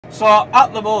So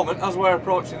at the moment, as we're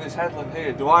approaching this headland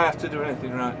here, do I have to do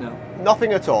anything right now?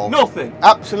 Nothing at all. Nothing?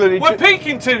 Absolutely. We're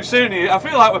peaking too soon here. I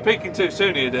feel like we're peaking too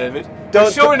soon here, David. Don't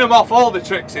We're showing them off all the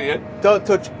tricks here. Don't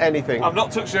touch anything. I'm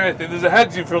not touching anything. There's a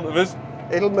hedge in front of us.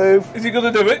 It'll move. Is he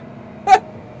going to do it?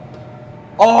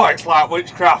 Oh, it's like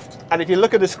witchcraft. And if you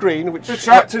look at the screen, which The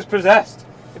tractor's possessed.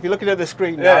 if you're looking at the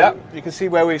screen now, you can see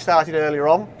where we started earlier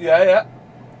on. Yeah, yeah.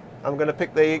 I'm going to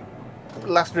pick the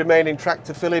last remaining track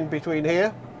to fill in between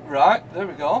here. Right, there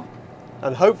we go.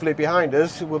 And hopefully behind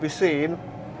us we'll be seeing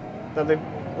that the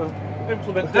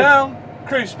Implement down,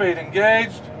 cruise speed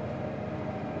engaged.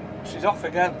 She's off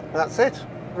again. That's it.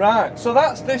 Right, so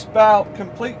that's this bow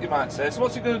complete, you might say. So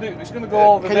what's it going to do? It's going to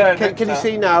go over there. Can you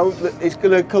see now that it's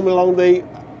going to come along the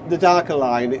darker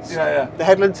line? It's Yeah. the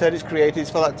headland turn is created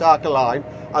for that darker line,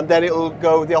 and then it'll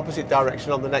go the opposite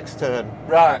direction on the next turn.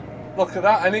 Right, look at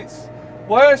that, and it's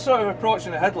we're sort of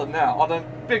approaching the headland now on a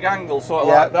big angle, sort of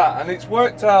like that, and it's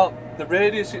worked out the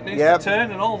radius it needs to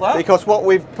turn and all that. Because what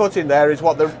we've put in there is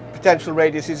what the potential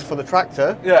radius is for the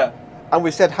tractor. Yeah. And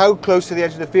we said how close to the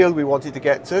edge of the field we wanted to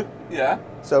get to. Yeah.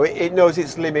 So it knows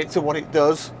its limits of what it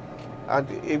does, and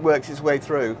it works its way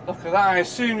through. Look at that. I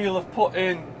assume you'll have put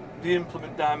in the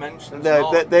implement dimensions.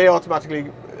 No, they automatically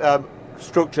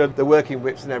structure the working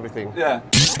widths and everything. Yeah.